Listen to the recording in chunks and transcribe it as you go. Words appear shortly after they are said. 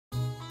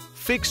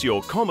Fix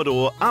your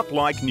Commodore up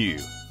like new.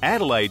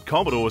 Adelaide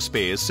Commodore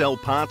Spares sell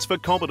parts for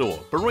Commodore,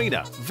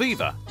 Barina,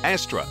 Viva,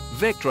 Astra,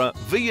 Vectra,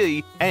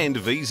 VE and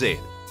VZ.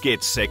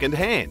 Get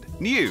second-hand,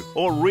 new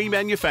or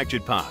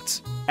remanufactured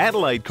parts.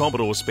 Adelaide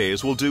Commodore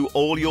Spares will do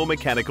all your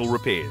mechanical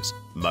repairs,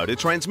 motor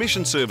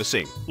transmission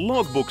servicing,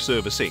 logbook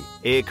servicing,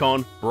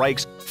 aircon,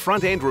 brakes,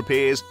 front-end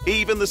repairs,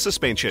 even the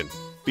suspension.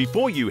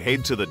 Before you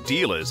head to the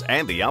dealers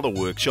and the other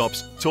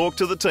workshops, talk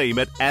to the team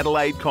at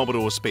Adelaide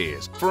Commodore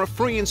Spares for a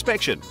free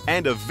inspection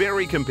and a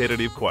very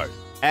competitive quote.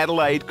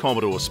 Adelaide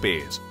Commodore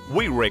Spares.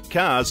 We wreck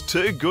cars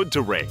too good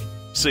to wreck.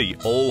 See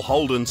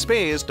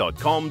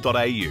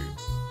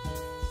allholdenspares.com.au.